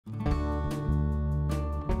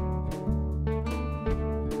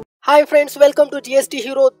Hi friends, welcome to GST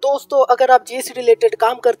hero. दोस्तों, अगर आप जीएसटी रिलेटेड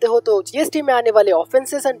काम करते हो तो जीएसटी में आने वाले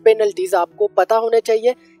ऑफेंसेस एंड पेनल्टीज आपको पता होने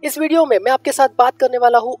चाहिए। इस वीडियो में मैं आपके साथ बात करने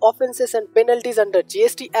वाला हूँ offences and penalties under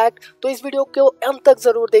GST act. तो इस वीडियो को अंत तक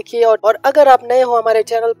जरूर देखिए और अगर आप नए हो हमारे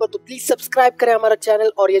चैनल पर तो प्लीज सब्सक्राइब करें हमारा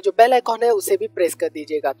चैनल और ये जो बेल आइकॉन है उसे भी प्रेस कर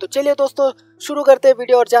दीजिएगा। तो चलिए दोस्तों, शुरू करते हैं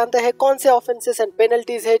वीडियो और जानते हैं कौन से ऑफेंसेस एंड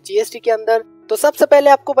पेनल्टीज है जीएसटी के अंदर। तो सबसे पहले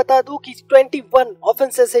आपको बता दूं कि 21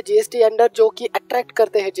 ऑफेंसेस है जीएसटी अंडर जो कि अट्रैक्ट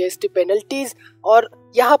करते हैं जीएसटी पेनल्टीज, और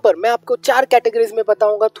यहाँ पर मैं आपको 4 कैटेगरीज में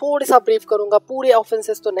बताऊंगा। थोड़ा सा ब्रीफ करूंगा, पूरे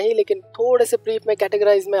ऑफेंसेस तो नहीं लेकिन थोड़े से ब्रीफ में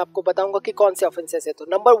कैटेगराइज में आपको बताऊंगा कि कौन से ऑफेंसेस है। तो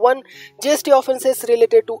number 1, GST offences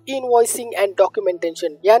related to invoicing and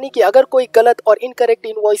documentation, यानी कि अगर कोई गलत और इनकरेक्ट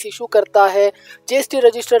इनवॉइस इशू करता है, जीएसटी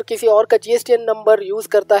रजिस्टर किसी और का जीएसटीएन नंबर यूज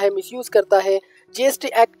करता है, मिसयूज करता है, जीएसटी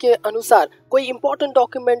एक्ट के अनुसार कोई इंपॉर्टेंट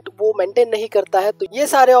डॉक्यूमेंट वो मेंटेन नहीं करता है, तो ये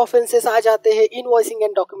सारे ऑफेंसेस आ जाते हैं इनवॉइसिंग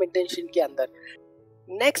एंड डॉक्यूमेंटेशन के अंदर।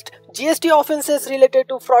 Next, GST offences related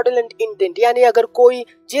to fraudulent intent, यानी अगर कोई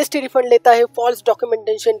जीएसटी रिफंड लेता है फॉल्स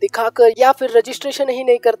डॉक्यूमेंटेशन दिखाकर या फिर रजिस्ट्रेशन ही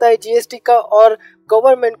नहीं करता है जीएसटी का और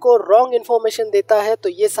गवर्नमेंट को रॉन्ग इन्फॉर्मेशन देता है, तो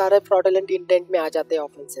ये सारे फ्रॉडुलेंट इंटेंट में आ जाते हैं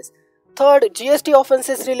offences. Third, GST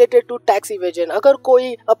offences related to tax evasion, अगर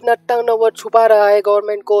कोई अपना टर्नओवर छुपा रहा है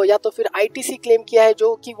गवर्नमेंट को या तो फिर आईटीसी क्लेम किया है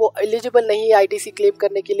जो कि वो एलिजिबल नहीं है आईटीसी क्लेम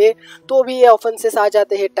करने के लिए, तो भी ये ऑफेंसेस आ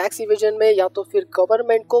जाते हैं टैक्स इवेजन में। या तो फिर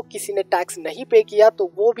गवर्नमेंट को किसी ने टैक्स नहीं पे किया तो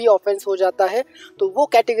वो भी ऑफेंस हो जाता है, तो वो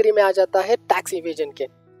कैटेगरी में आ जाता है टैक्स इवेजन के।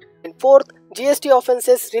 Fourth, GST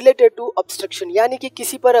offences related to obstruction, यानी कि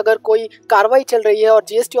किसी पर अगर कोई कार्रवाई चल रही है और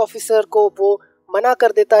जीएसटी ऑफिसर को वो मना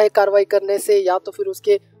कर देता है कार्रवाई करने से, या तो फिर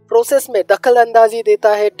उसके प्रोसेस में दखल अंदाजी देता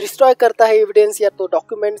है, डिस्ट्रॉय करता है एविडेंस या तो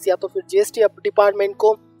डॉक्यूमेंट्स, या तो फिर जीएसटी डिपार्टमेंट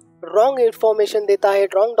को रॉन्ग इन्फॉर्मेशन देता है,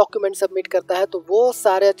 रॉन्ग डॉक्यूमेंट सबमिट करता है, तो वो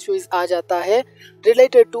सारे चीज आ जाता है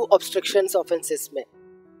रिलेटेड टू ऑब्स्ट्रक्शंस ऑफेंसेस में।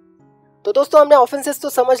 तो दोस्तों, हमने ऑफेंसेस तो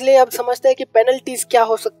समझ लिए, अब समझते हैं कि पेनल्टीज क्या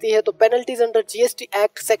हो सकती है। तो penalties under GST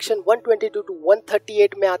act section 122 to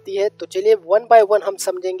 138 में आती है। तो चलिए वन बाय वन हम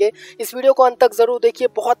समझेंगे। इस वीडियो को अंत तक जरूर देखिए,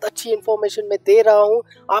 बहुत अच्छी इन्फॉर्मेशन मैं दे रहा हूँ,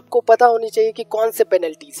 आपको पता होनी चाहिए कि कौन से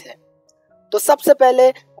पेनल्टीज है। तो सबसे पहले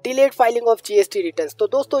delayed filing of GST returns. तो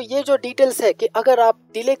दोस्तों, ये जो डिटेल्स है कि अगर आप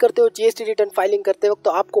डिले करते हो जीएसटी रिटर्न फाइलिंग करते वक्त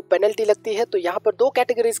तो आपको पेनल्टी लगती है। तो यहाँ पर 2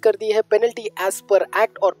 कैटेगरीज कर दी है, पेनल्टी एज पर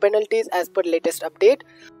एक्ट और penalties as per latest update.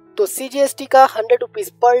 तो सीजीएसटी का 100 rupees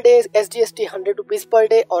per day, SGST 100 rupees per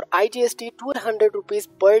day और आईजीएसटी 200 रुपीज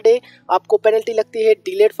पर डे आपको पेनल्टी लगती है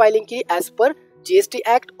डिलेड फाइलिंग की एज पर जीएसटी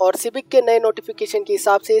एक्ट। और सिविक के नए नोटिफिकेशन के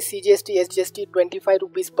हिसाब से CGST SGST 25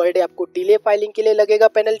 rupees per day आपको डिले फाइलिंग के लिए लगेगा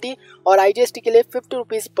पेनल्टी, और आईजीएसटी के लिए 50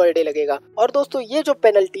 रुपीज पर डे लगेगा। और दोस्तों, ये जो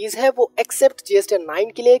पेनल्टीज है वो एक्सेप्ट जीएसटीआर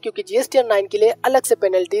 9 के लिए, क्योंकि जीएसटीआर 9 के लिए अलग से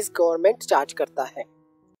पेनल्टीज गवर्नमेंट चार्ज करता है।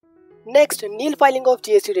 Next, nil filing of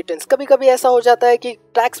GST returns. कभी कभी ऐसा हो जाता है कि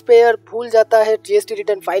टैक्स पेयर भूल जाता है जीएसटी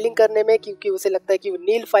रिटर्न फाइलिंग करने में, क्योंकि उसे लगता है कि वो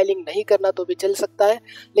नील फाइलिंग नहीं करना तो भी चल सकता है,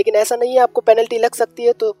 लेकिन ऐसा नहीं है, आपको पेनल्टी लग सकती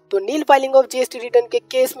है। तो नील फाइलिंग ऑफ जीएसटी रिटर्न के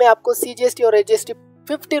केस में आपको सीजीएसटी और SGST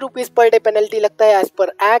 50 rupees per day penalty लगता है एज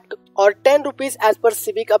पर एक्ट, और 10 rupees as per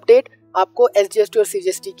civic update आपको एसजीएसटी और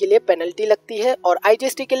सीजीएसटी के लिए पेनल्टी लगती है, और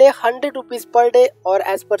आईजीएसटी के लिए 100 रुपीज पर डे और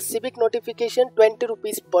as per civic notification 20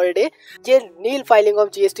 rupees per day ये नील फाइलिंग ऑफ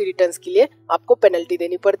जीएसटी रिटर्न्स के लिए आपको पेनल्टी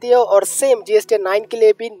देनी पड़ती है। और सेम जीएसटी 9 के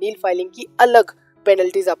लिए भी नील फाइलिंग की अलग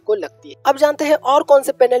पेनल्टीज आपको लगती है। अब जानते हैं और कौन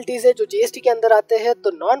से पेनल्टीज है जो जीएसटी के अंदर आते हैं।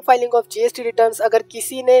 तो non filing of GST returns, अगर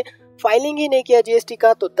किसी ने फाइलिंग ही नहीं किया जीएसटी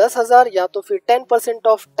का तो 10,000 या तो फिर 10%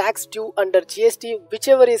 of tax due under GST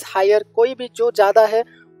whichever is higher, कोई भी जो ज्यादा है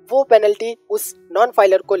वो पेनल्टी उस नॉन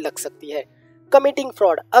फाइलर को लग सकती है। कमिटिंग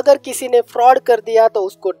फ्रॉड, अगर किसी ने फ्रॉड कर दिया तो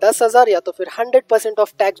उसको 10,000 या तो फिर 100%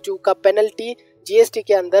 ऑफ टैक्स ड्यू का पेनल्टी जीएसटी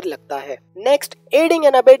के अंदर लगता है। Next, adding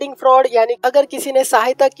and abetting fraud, यानी अगर किसी ने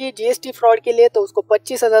सहायता की जीएसटी फ्रॉड के लिए तो उसको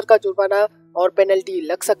 25,000 का जुर्माना और पेनल्टी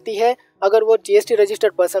लग सकती है, अगर वो जीएसटी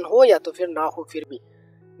रजिस्टर्ड पर्सन हो या तो फिर ना हो फिर भी।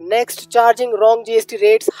 Next, charging wrong GST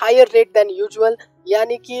rates higher rate than usual,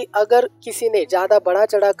 यानी कि अगर किसी ने ज्यादा बढ़ा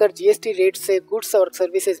चढ़ाकर जीएसटी रेट से गुड्स और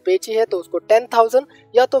सर्विसेज बेची है तो उसको 10,000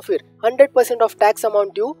 या तो फिर 100% of tax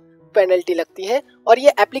amount due penalty लगती है। और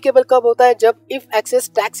ये एप्लीकेबल कब होता है? जब if access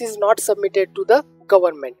tax is not submitted to the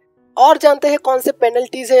government. और जानते हैं कौन से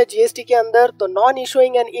पेनल्टीज है जीएसटी के अंदर। तो नॉन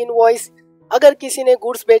इशूइंग एन इनवॉइस, अगर किसी ने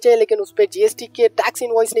गुड्स बेचे लेकिन उस पे जीएसटी के टैक्स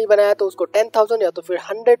इनवॉइस नहीं बनाया तो उसको 10,000 या तो फिर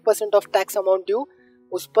 100% ऑफ टैक्स अमाउंट ड्यू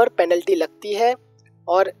उस पर पेनल्टी लगती है।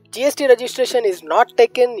 और GST registration is not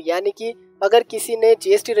taken, यानी कि अगर किसी ने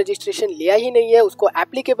जीएसटी रजिस्ट्रेशन लिया ही नहीं है उसको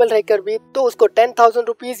एप्लीकेबल रहकर भी तो उसको 10,000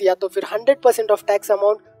 रुपीज या तो फिर 100% ऑफ टैक्स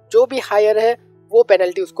अमाउंट जो भी हायर है वो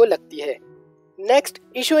पेनल्टी उसको लगती है। नेक्स्ट,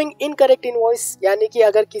 इशूइंग इनकरेक्ट इनवॉइस, यानी कि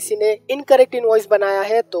अगर किसी ने इनकरेक्ट इनवॉइस बनाया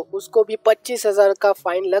है तो उसको भी 25,000 का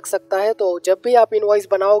फाइन लग सकता है। तो जब भी आप इनवॉइस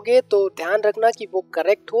बनाओगे तो ध्यान रखना कि वो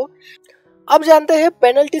करेक्ट हो। अब जानते हैं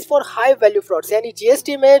penalties for high value frauds, यानी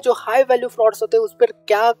जीएसटी में जो हाई वैल्यू फ्रॉड्स होते हैं उस पर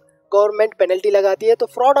क्या गवर्नमेंट पेनल्टी लगाती है। तो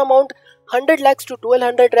fraud amount 100 lakhs to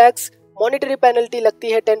 1200 lakhs, monetary penalty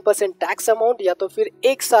लगती है 10% टैक्स अमाउंट, या तो फिर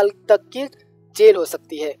 1 साल तक की जेल हो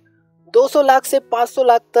सकती है। 200 लाख से 500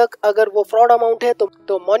 लाख तक अगर वो फ्रॉड अमाउंट है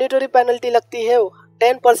तो मॉनिटरी पेनल्टी लगती है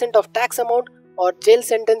 10% ऑफ टैक्स अमाउंट और जेल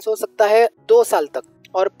सेंटेंस हो सकता है 2 साल तक।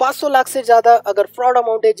 और 500 लाख से ज्यादा अगर फ्रॉड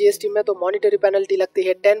अमाउंट है जीएसटी में तो मॉनिटरी पेनल्टी लगती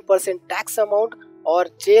है 10% टैक्स अमाउंट और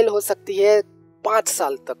जेल हो सकती है 5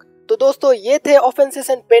 साल तक। तो दोस्तों ये थे ऑफेंसेस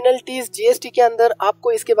एंड पेनल्टीज जीएसटी के अंदर।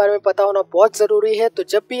 आपको इसके बारे में पता होना बहुत जरूरी है। तो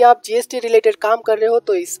जब भी आप जीएसटी रिलेटेड काम कर रहे हो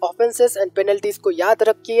तो इस ऑफेंसेस एंड पेनल्टीज को याद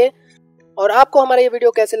रखिए। और आपको हमारा ये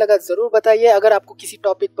वीडियो कैसे लगा जरूर बताइए। अगर आपको किसी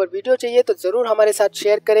टॉपिक पर वीडियो चाहिए तो जरूर हमारे साथ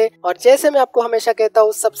शेयर करें। और जैसे मैं आपको हमेशा कहता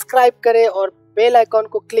हूँ, सब्सक्राइब करें और बेल आइकॉन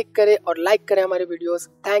को क्लिक करें और लाइक करें हमारे videos.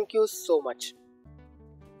 Thank you so much.